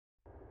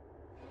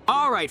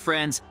All right,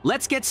 friends,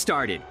 let's get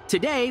started.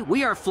 Today,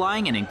 we are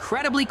flying an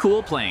incredibly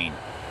cool plane.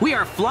 We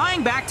are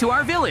flying back to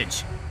our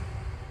village.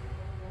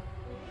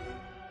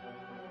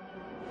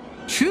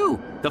 Phew,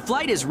 the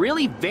flight is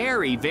really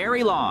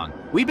very long.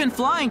 We've been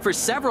flying for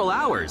several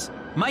hours.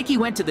 Mikey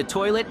went to the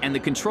toilet and the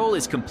control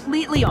is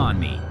completely on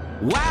me.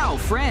 Wow,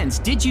 friends,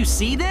 did you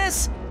see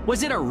this?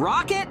 Was it a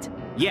rocket?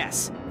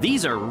 Yes,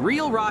 these are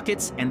real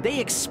rockets and they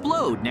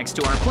explode next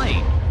to our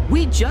plane.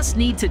 We just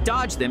need to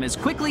dodge them as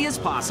quickly as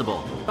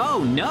possible.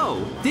 Oh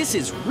no, this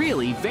is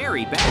really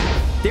very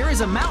bad. There is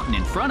a mountain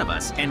in front of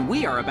us and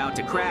we are about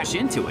to crash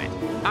into it.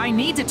 I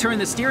need to turn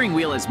the steering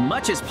wheel as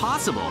much as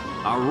possible.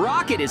 A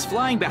rocket is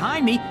flying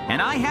behind me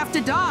and I have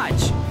to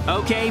dodge.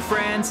 Okay,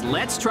 friends,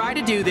 let's try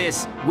to do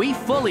this. We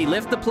fully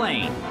lift the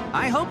plane.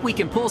 I hope we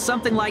can pull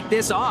something like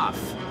this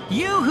off.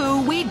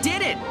 Yoo-hoo, we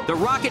did it! The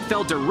rocket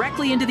fell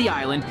directly into the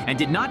island and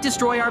did not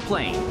destroy our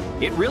plane.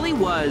 It really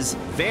was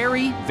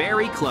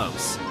very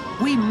close.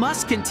 We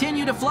must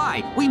continue to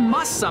fly. We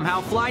must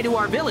somehow fly to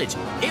our village.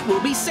 It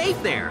will be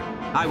safe there.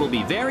 I will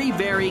be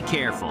very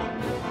careful.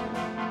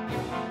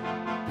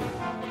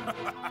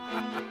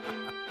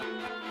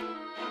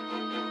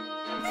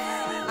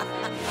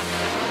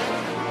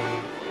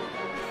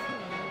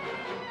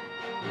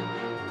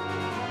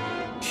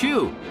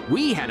 Phew,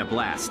 we had a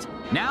blast.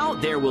 Now,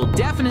 there will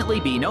definitely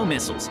be no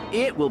missiles.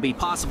 It will be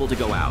possible to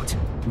go out.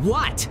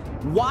 What?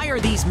 Why are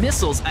these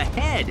missiles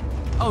ahead?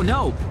 Oh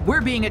no,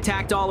 we're being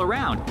attacked all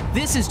around.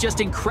 This is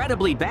just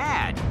incredibly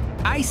bad.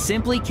 I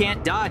simply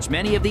can't dodge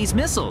many of these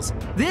missiles.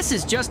 This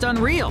is just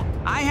unreal.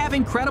 I have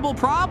incredible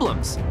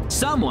problems.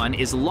 Someone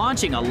is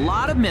launching a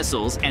lot of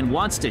missiles and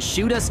wants to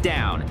shoot us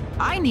down.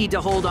 I need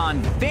to hold on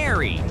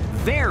very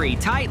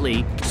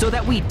tightly so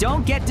that we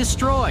don't get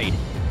destroyed.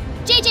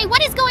 JJ,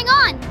 what is going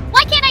on?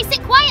 Why can't I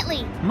sit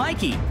quietly?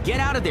 Mikey,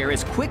 get out of there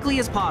as quickly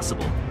as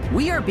possible.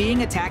 We are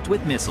being attacked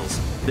with missiles.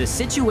 The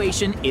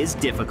situation is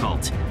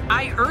difficult.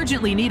 I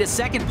urgently need a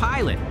second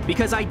pilot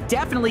because I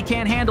definitely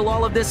can't handle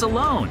all of this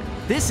alone.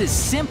 This is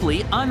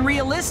simply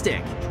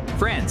unrealistic.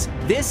 Friends,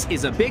 this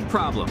is a big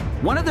problem.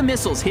 One of the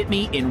missiles hit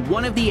me in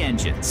one of the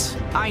engines.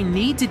 I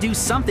need to do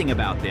something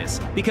about this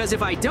because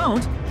if I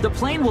don't, the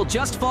plane will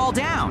just fall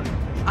down.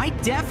 I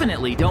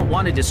definitely don't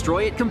want to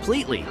destroy it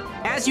completely.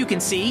 As you can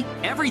see,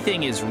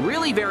 everything is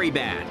really very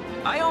bad.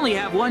 I only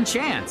have one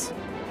chance.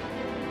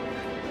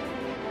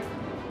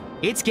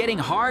 It's getting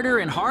harder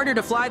and harder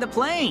to fly the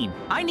plane.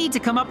 I need to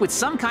come up with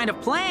some kind of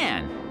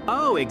plan.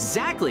 Oh,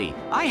 exactly.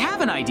 I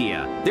have an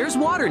idea. There's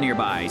water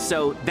nearby,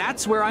 so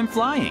that's where I'm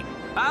flying.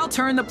 I'll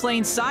turn the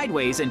plane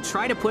sideways and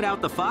try to put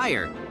out the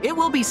fire. It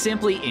will be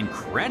simply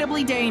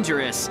incredibly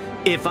dangerous.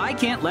 If I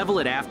can't level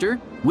it after,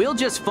 we'll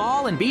just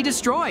fall and be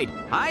destroyed.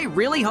 I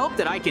really hope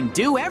that I can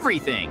do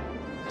everything.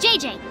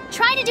 JJ,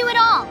 try to do it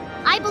all.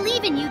 I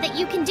believe in you that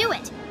you can do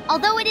it.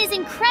 Although it is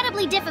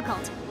incredibly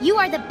difficult, you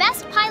are the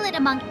best pilot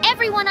among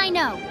everyone I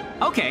know.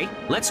 Okay,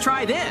 let's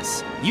try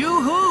this.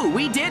 Yoo-hoo,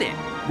 we did it.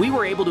 We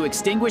were able to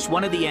extinguish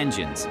one of the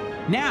engines.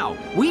 Now,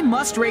 we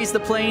must raise the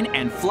plane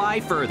and fly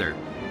further.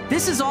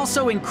 This is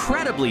also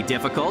incredibly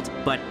difficult,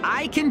 but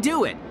I can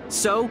do it,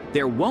 so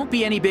there won't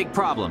be any big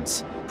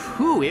problems.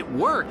 Phew, it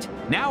worked.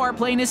 Now our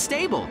plane is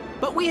stable,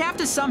 but we have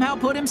to somehow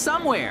put him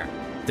somewhere.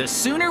 The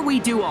sooner we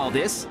do all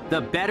this,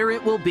 the better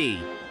it will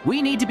be.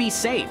 We need to be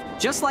safe,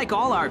 just like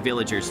all our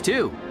villagers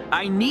too.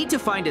 I need to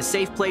find a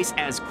safe place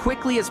as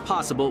quickly as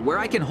possible where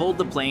I can hold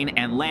the plane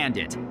and land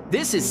it.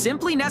 This is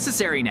simply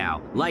necessary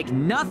now, like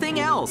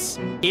nothing else.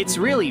 It's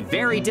really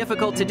very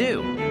difficult to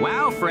do.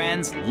 Wow,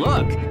 friends,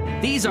 look.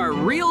 These are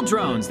real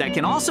drones that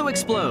can also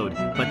explode,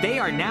 but they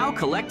are now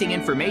collecting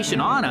information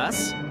on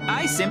us.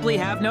 I simply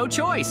have no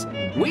choice.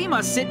 We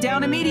must sit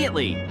down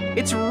immediately.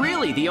 It's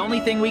really the only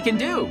thing we can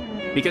do,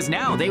 because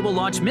now they will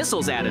launch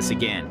missiles at us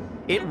again.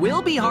 It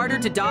will be harder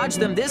to dodge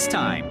them this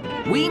time.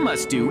 We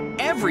must do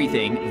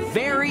everything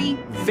very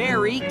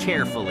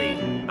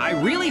carefully.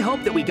 I really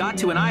hope that we got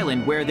to an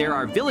island where there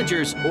are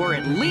villagers or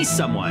at least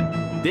someone.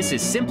 This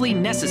is simply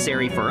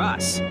necessary for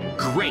us.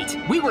 Great,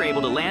 we were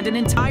able to land an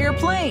entire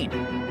plane.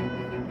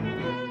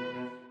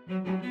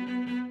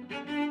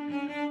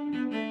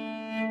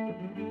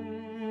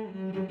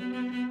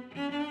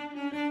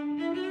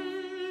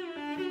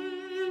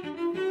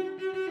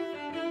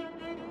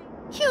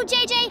 Phew,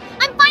 JJ,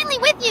 I'm finally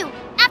with you.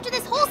 After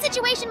this whole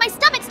situation, my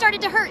stomach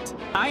started to hurt.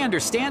 I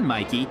understand,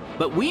 Mikey,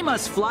 but we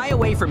must fly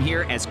away from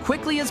here as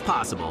quickly as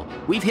possible.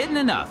 We've hidden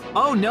enough.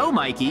 Oh no,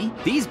 Mikey.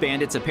 These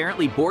bandits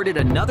apparently boarded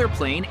another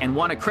plane and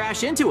want to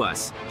crash into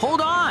us. Hold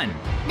on.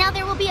 Now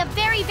there will be a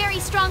very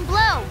strong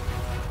blow.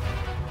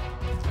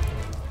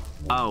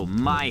 Oh,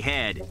 my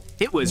head.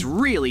 It was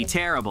really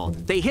terrible.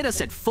 They hit us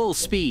at full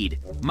speed.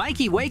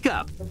 Mikey, wake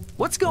up.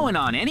 What's going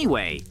on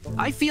anyway?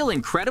 I feel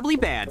incredibly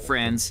bad,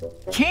 friends.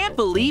 Can't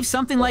believe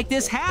something like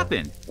this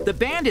happened. The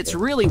bandits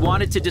really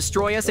wanted to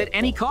destroy us at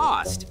any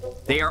cost.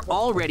 They are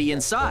already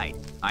inside.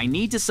 I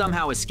need to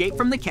somehow escape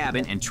from the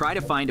cabin and try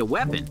to find a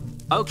weapon.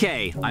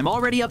 Okay, I'm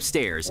already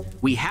upstairs.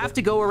 We have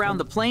to go around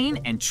the plane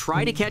and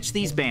try to catch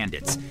these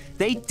bandits.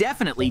 They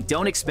definitely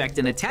don't expect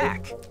an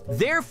attack.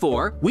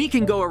 Therefore, we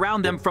can go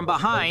around them from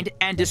behind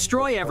and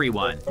destroy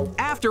everyone.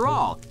 After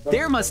all,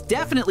 there must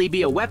definitely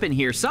be a weapon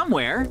here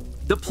somewhere.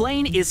 The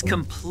plane is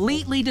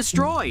completely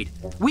destroyed.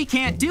 We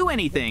can't do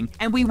anything,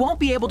 and we won't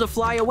be able to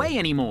fly away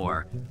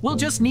anymore. We'll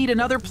just need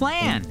another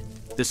plan.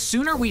 The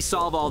sooner we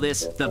solve all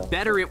this, the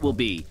better it will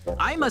be.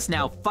 I must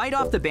now fight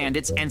off the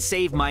bandits and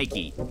save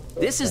Mikey.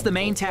 This is the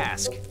main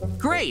task.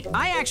 Great,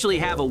 I actually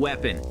have a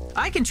weapon.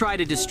 I can try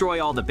to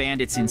destroy all the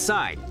bandits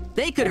inside.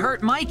 They could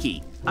hurt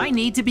Mikey. I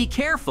need to be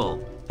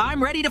careful.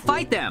 I'm ready to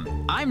fight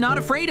them. I'm not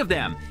afraid of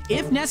them.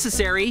 If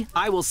necessary,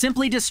 I will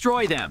simply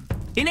destroy them.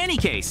 In any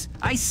case,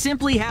 I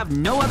simply have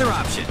no other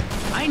option.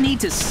 I need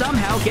to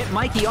somehow get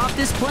Mikey off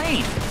this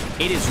plane.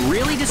 It is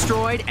really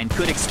destroyed and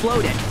could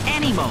explode at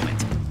any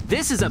moment.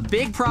 This is a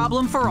big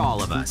problem for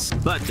all of us,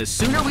 but the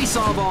sooner we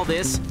solve all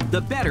this, the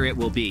better it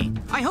will be.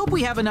 I hope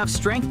we have enough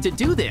strength to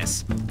do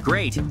this.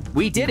 Great,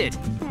 we did it.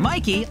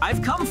 Mikey,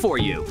 I've come for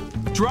you.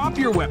 Drop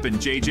your weapon,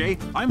 JJ.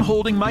 I'm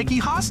holding Mikey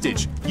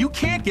hostage. You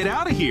can't get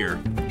out of here.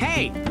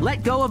 Hey,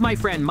 let go of my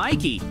friend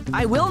Mikey.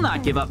 I will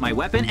not give up my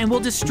weapon and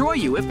will destroy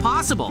you if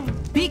possible.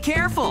 Be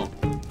careful.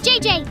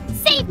 JJ,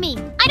 save me!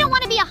 I don't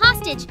want to be a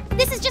hostage.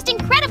 This is just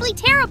incredibly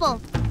terrible.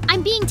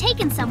 I'm being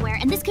taken somewhere,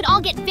 and this could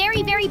all get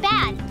very, very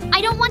bad.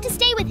 I don't want to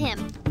stay with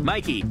him.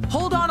 Mikey,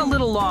 hold on a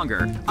little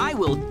longer. I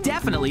will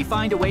definitely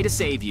find a way to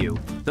save you.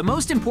 The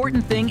most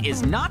important thing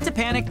is not to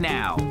panic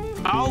now.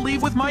 I'll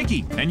leave with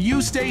Mikey, and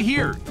you stay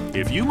here.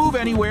 If you move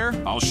anywhere,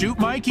 I'll shoot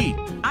Mikey.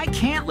 I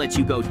can't let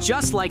you go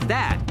just like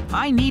that.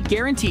 I need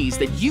guarantees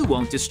that you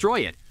won't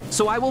destroy it,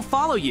 so I will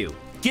follow you.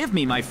 Give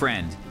me my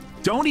friend.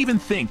 Don't even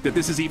think that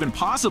this is even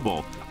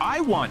possible. I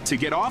want to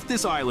get off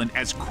this island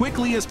as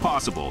quickly as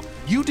possible.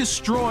 You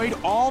destroyed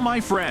all my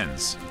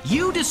friends.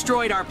 You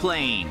destroyed our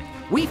plane.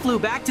 We flew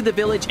back to the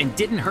village and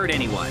didn't hurt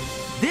anyone.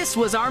 This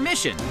was our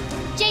mission.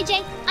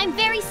 JJ, I'm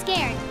very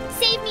scared.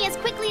 Save me as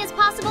quickly as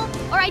possible,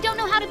 or I don't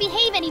know how to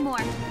behave anymore.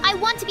 I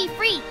want to be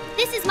free.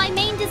 This is my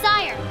main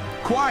desire.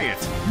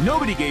 Quiet.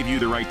 Nobody gave you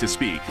the right to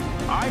speak.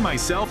 I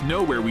myself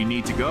know where we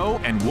need to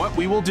go and what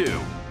we will do.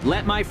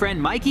 Let my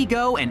friend Mikey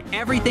go and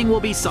everything will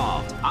be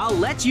solved. I'll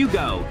let you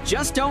go.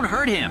 Just don't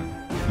hurt him.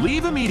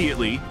 Leave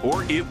immediately,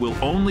 or it will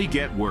only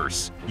get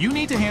worse. You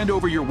need to hand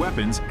over your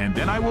weapons, and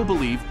then I will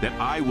believe that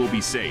I will be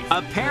safe.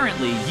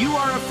 Apparently, you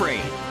are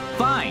afraid.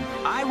 Fine,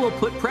 I will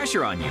put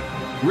pressure on you.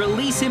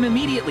 Release him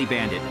immediately,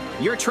 Bandit.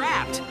 You're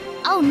trapped.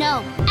 Oh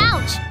no!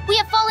 Ouch! We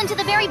have fallen to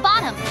the very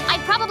bottom. I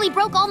probably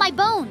broke all my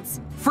bones.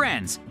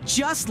 Friends,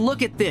 just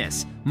look at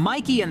this.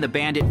 Mikey and the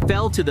Bandit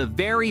fell to the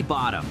very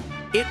bottom.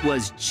 It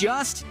was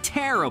just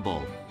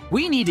terrible.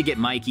 We need to get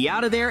Mikey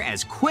out of there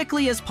as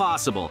quickly as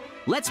possible.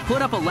 Let's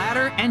put up a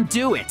ladder and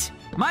do it.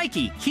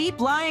 Mikey, keep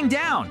lying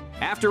down.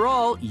 After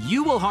all,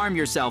 you will harm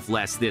yourself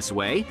less this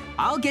way.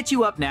 I'll get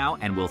you up now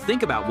and we'll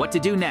think about what to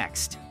do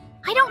next.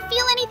 I don't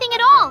feel anything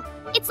at all.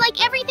 It's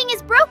like everything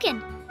is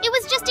broken. It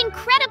was just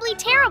incredibly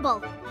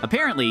terrible.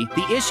 Apparently,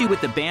 the issue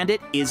with the Bandit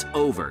is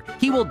over.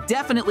 He will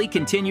definitely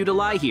continue to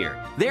lie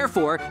here.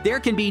 Therefore, there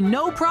can be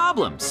no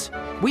problems.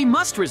 We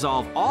must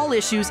resolve all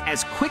issues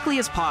as quickly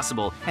as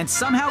possible and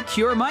somehow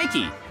cure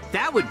Mikey.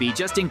 That would be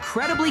just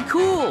incredibly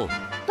cool.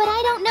 But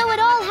I don't know at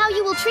all how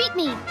you will treat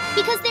me,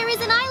 because there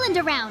is an island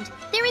around.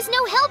 There is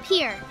no help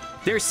here.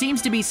 There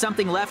seems to be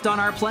something left on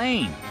our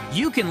plane.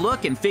 You can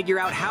look and figure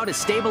out how to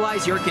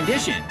stabilize your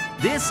condition.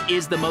 This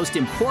is the most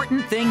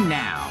important thing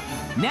now.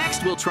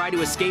 Next, we'll try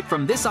to escape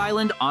from this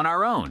island on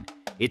our own.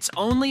 It's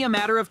only a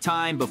matter of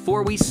time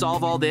before we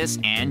solve all this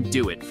and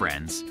do it,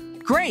 friends.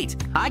 Great!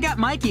 I got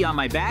Mikey on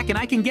my back and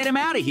I can get him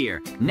out of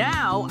here.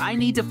 Now, I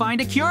need to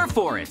find a cure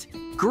for it.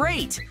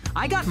 Great!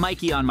 I got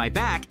Mikey on my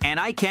back and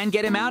I can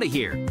get him out of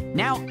here.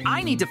 Now,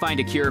 I need to find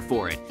a cure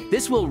for it.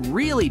 This will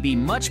really be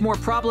much more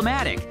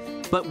problematic.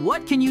 But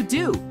what can you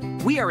do?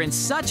 We are in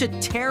such a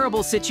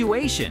terrible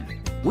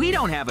situation. We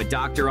don't have a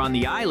doctor on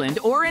the island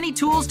or any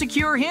tools to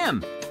cure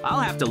him. I'll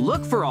have to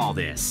look for all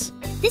this.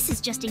 This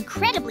is just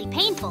incredibly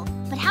painful,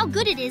 but how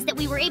good it is that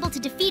we were able to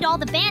defeat all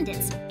the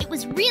bandits. It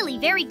was really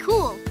very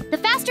cool. The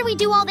faster we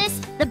do all this,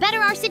 the better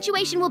our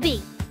situation will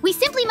be. We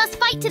simply must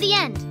fight to the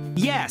end.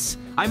 Yes,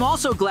 I'm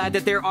also glad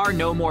that there are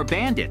no more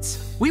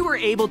bandits. We were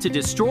able to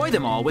destroy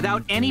them all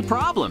without any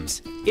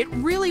problems. It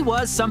really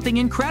was something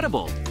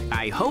incredible.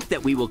 I hope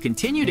that we will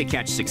continue to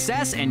catch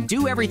success and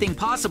do everything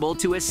possible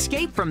to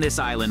escape from this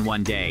island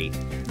one day.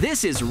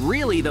 This is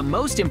really the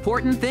most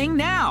important thing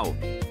now.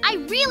 I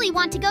really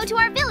want to go to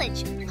our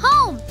village,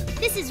 home.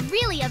 This is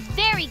really a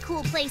very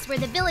cool place where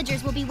the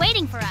villagers will be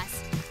waiting for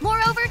us.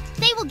 Moreover,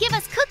 they will give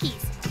us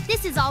cookies.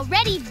 This is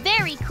already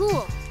very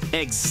cool.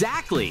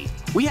 Exactly.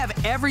 We have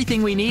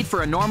everything we need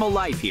for a normal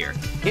life here.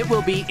 It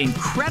will be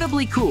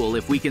incredibly cool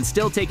if we can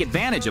still take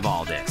advantage of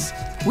all this.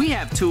 We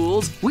have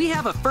tools, we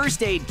have a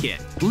first aid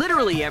kit,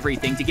 literally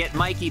everything to get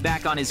Mikey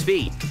back on his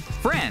feet.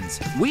 Friends,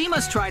 we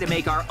must try to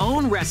make our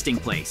own resting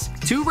place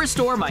to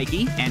restore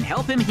Mikey and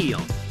help him heal.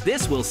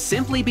 This will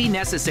simply be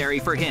necessary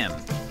for him.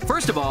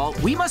 First of all,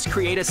 we must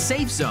create a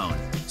safe zone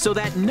so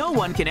that no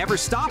one can ever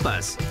stop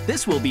us.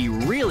 This will be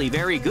really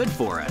very good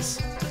for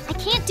us. I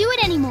can't do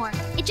it anymore.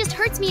 It just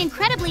hurts me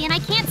incredibly and I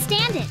can't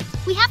stand it.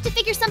 We have to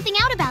figure something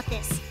out about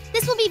this.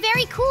 This will be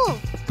very cool.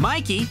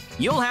 Mikey,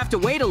 you'll have to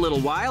wait a little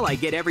while I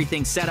get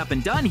everything set up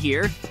and done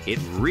here. It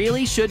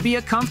really should be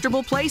a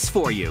comfortable place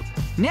for you.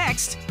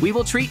 Next, we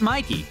will treat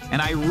Mikey,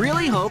 and I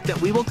really hope that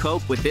we will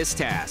cope with this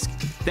task,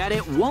 that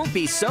it won't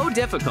be so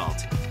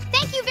difficult.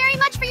 Thank you very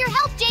much for your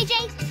help,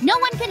 JJ. No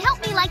one could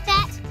help me like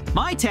that.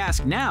 My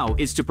task now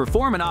is to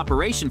perform an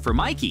operation for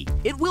Mikey.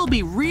 It will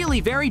be really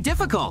very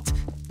difficult,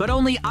 but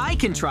only I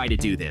can try to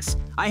do this.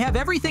 I have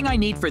everything I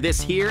need for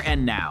this here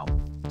and now.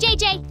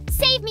 JJ,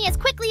 save me as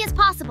quickly as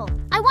possible.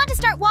 I want to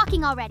start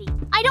walking already.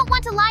 I don't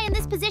want to lie in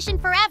this position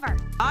forever.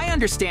 I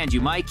understand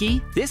you,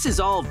 Mikey. This is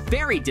all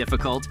very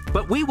difficult,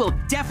 but we will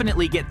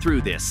definitely get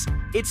through this.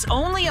 It's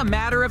only a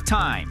matter of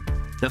time.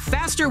 The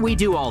faster we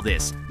do all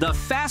this, the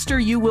faster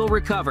you will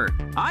recover.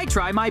 I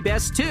try my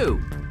best too.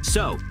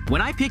 So,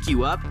 when I pick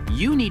you up,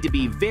 you need to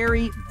be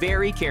very,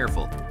 very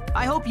careful.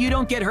 I hope you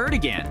don't get hurt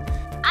again.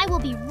 I will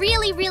be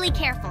really, really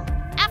careful.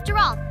 After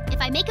all,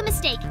 if I make a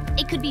mistake,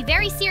 it could be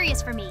very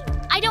serious for me.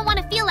 I don't want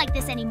to feel like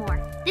this anymore.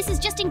 This is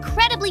just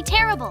incredibly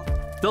terrible.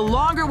 The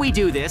longer we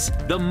do this,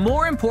 the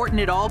more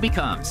important it all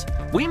becomes.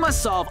 We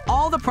must solve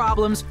all the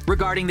problems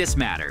regarding this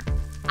matter.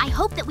 I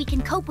hope that we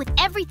can cope with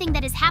everything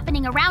that is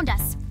happening around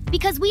us,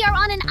 because we are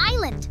on an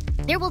island.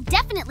 There will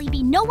definitely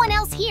be no one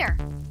else here.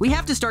 We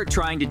have to start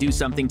trying to do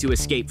something to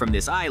escape from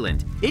this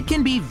island. It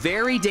can be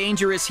very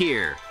dangerous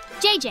here.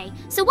 JJ,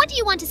 so what do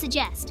you want to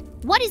suggest?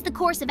 What is the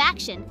course of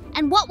action,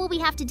 and what will we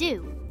have to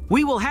do?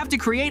 We will have to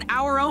create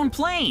our own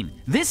plane.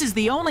 This is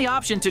the only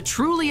option to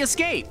truly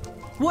escape.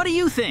 What do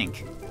you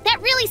think? That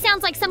really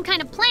sounds like some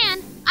kind of plan.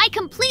 I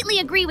completely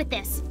agree with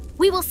this.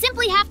 We will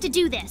simply have to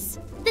do this.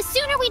 The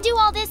sooner we do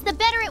all this, the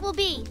better it will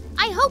be.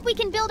 I hope we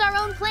can build our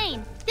own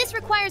plane. This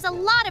requires a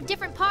lot of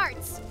different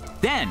parts.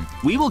 Then,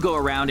 we will go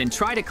around and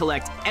try to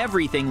collect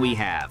everything we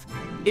have.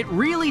 It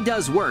really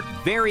does work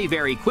very,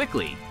 very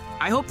quickly.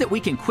 I hope that we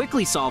can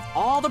quickly solve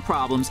all the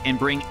problems and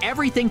bring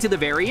everything to the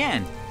very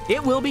end.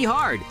 It will be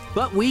hard,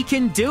 but we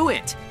can do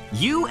it.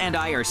 You and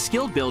I are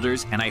skilled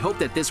builders, and I hope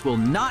that this will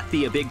not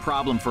be a big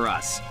problem for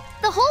us.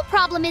 The whole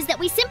problem is that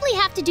we simply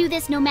have to do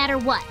this no matter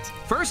what.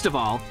 First of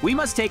all, we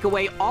must take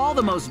away all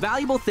the most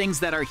valuable things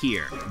that are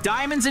here.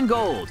 Diamonds and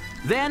gold,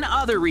 then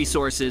other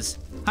resources.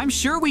 I'm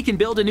sure we can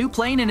build a new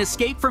plane and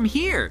escape from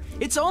here.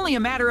 It's only a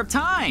matter of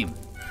time.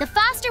 The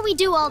faster we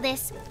do all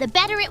this, the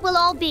better it will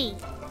all be.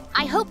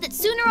 I hope that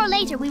sooner or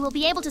later we will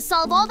be able to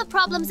solve all the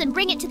problems and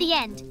bring it to the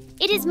end.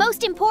 It is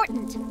most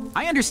important.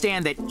 I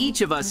understand that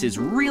each of us is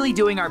really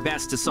doing our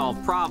best to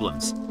solve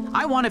problems.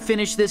 I want to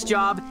finish this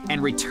job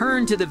and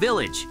return to the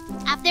village.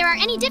 If there are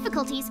any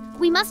difficulties,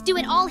 we must do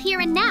it all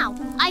here and now.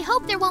 I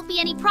hope there won't be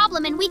any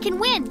problem and we can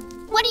win.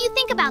 What do you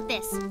think about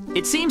this?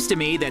 It seems to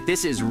me that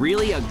this is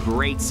really a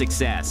great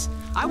success.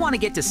 I want to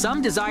get to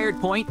some desired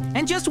point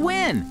and just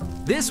win.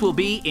 This will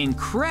be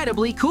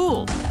incredibly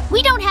cool.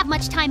 We don't have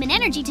much time and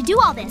energy to do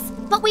all this,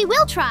 but we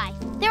will try.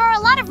 There are a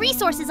lot of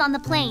resources on the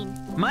plane.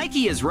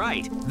 Mikey is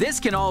right. This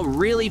can all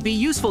really be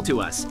useful to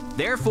us.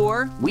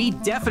 Therefore, we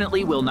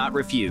definitely will not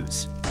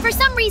refuse. For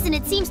some reason,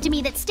 it seems to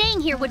me that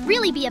staying here would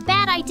really be a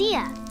bad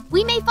idea.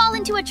 We may fall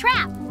into a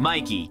trap.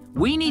 Mikey,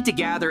 we need to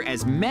gather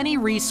as many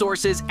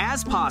resources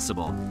as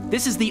possible.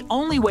 This is the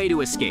only way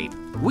to escape.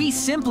 We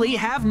simply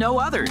have no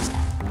others.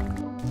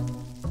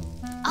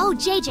 Oh,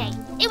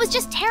 JJ, it was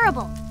just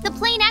terrible. The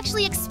plane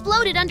actually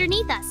exploded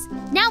underneath us.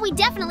 Now we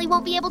definitely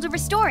won't be able to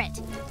restore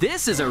it.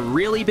 This is a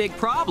really big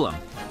problem.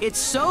 It's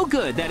so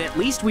good that at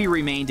least we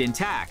remained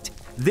intact.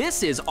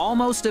 This is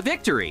almost a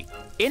victory.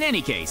 In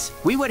any case,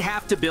 we would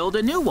have to build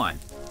a new one.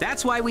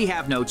 That's why we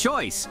have no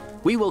choice.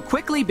 We will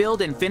quickly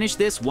build and finish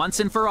this once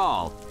and for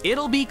all.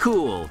 It'll be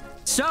cool.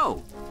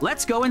 So,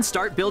 let's go and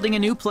start building a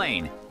new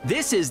plane.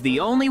 This is the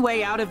only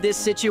way out of this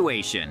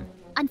situation.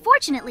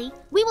 Unfortunately,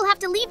 we will have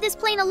to leave this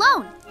plane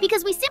alone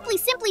because we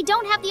simply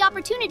don't have the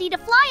opportunity to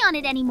fly on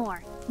it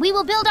anymore. We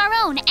will build our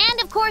own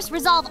and, of course,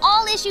 resolve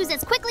all issues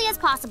as quickly as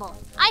possible.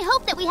 I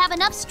hope that we have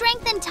enough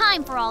strength and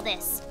time for all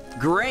this.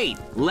 Great!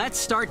 Let's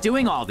start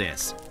doing all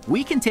this.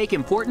 We can take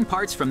important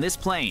parts from this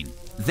plane.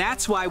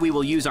 That's why we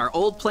will use our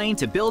old plane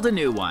to build a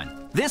new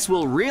one. This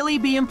will really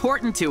be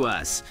important to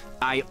us.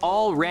 I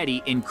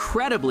already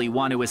incredibly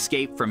want to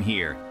escape from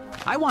here.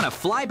 I want to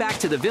fly back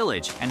to the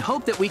village and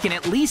hope that we can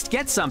at least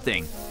get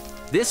something.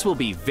 This will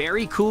be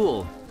very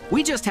cool.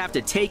 We just have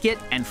to take it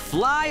and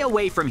fly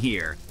away from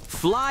here.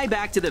 Fly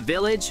back to the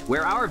village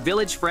where our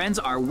village friends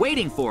are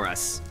waiting for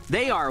us.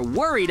 They are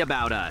worried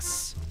about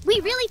us. We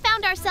really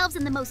found ourselves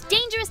in the most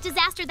dangerous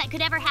disaster that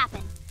could ever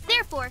happen.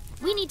 Therefore,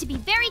 we need to be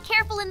very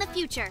careful in the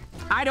future.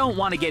 I don't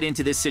want to get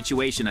into this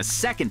situation a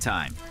second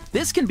time.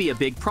 This can be a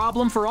big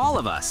problem for all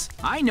of us.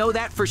 I know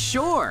that for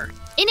sure.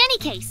 In any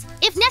case,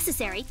 if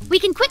necessary, we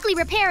can quickly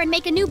repair and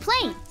make a new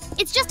plane.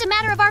 It's just a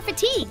matter of our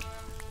fatigue.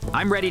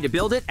 I'm ready to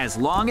build it as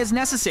long as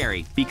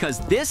necessary because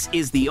this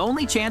is the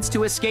only chance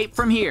to escape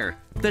from here.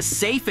 The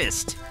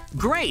safest.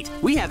 Great,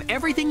 we have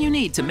everything you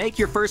need to make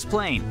your first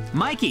plane.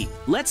 Mikey,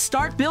 let's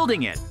start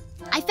building it.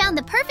 I found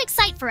the perfect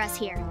site for us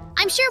here.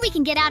 I'm sure we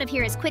can get out of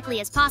here as quickly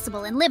as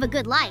possible and live a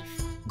good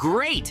life.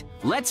 Great,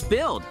 let's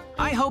build.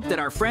 I hope that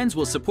our friends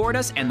will support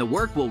us and the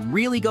work will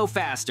really go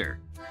faster.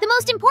 The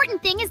most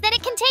important thing is that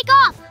it can take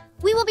off.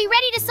 We will be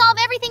ready to solve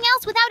everything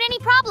else without any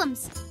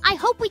problems. I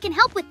hope we can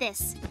help with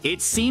this.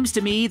 It seems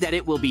to me that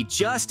it will be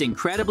just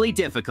incredibly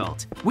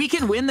difficult. We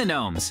can win the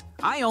gnomes.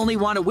 I only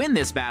want to win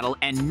this battle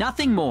and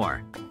nothing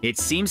more. It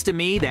seems to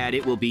me that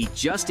it will be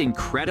just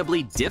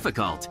incredibly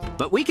difficult,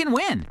 but we can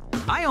win.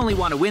 I only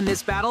want to win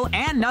this battle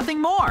and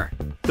nothing more.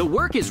 The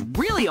work is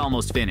really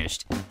almost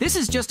finished. This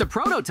is just a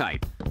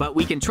prototype, but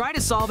we can try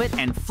to solve it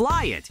and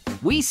fly it.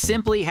 We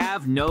simply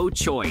have no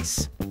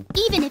choice.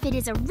 Even if it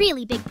is a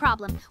really big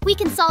problem, we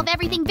can solve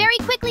everything very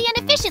quickly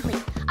and efficiently.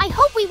 I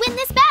hope we win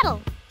this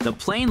battle. The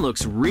plane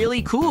looks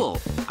really cool.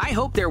 I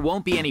hope there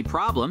won't be any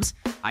problems.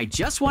 I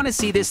just want to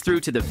see this through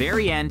to the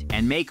very end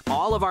and make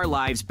all of our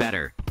lives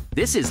better.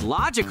 This is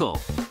logical.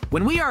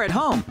 When we are at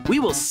home, we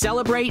will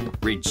celebrate,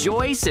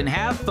 rejoice, and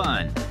have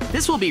fun.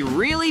 This will be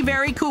really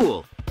very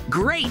cool.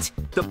 Great!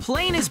 The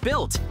plane is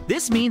built.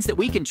 This means that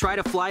we can try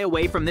to fly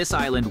away from this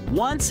island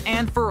once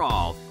and for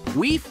all.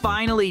 We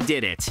finally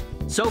did it.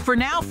 So for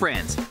now,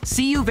 friends,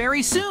 see you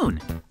very soon.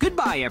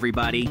 Goodbye,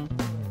 everybody.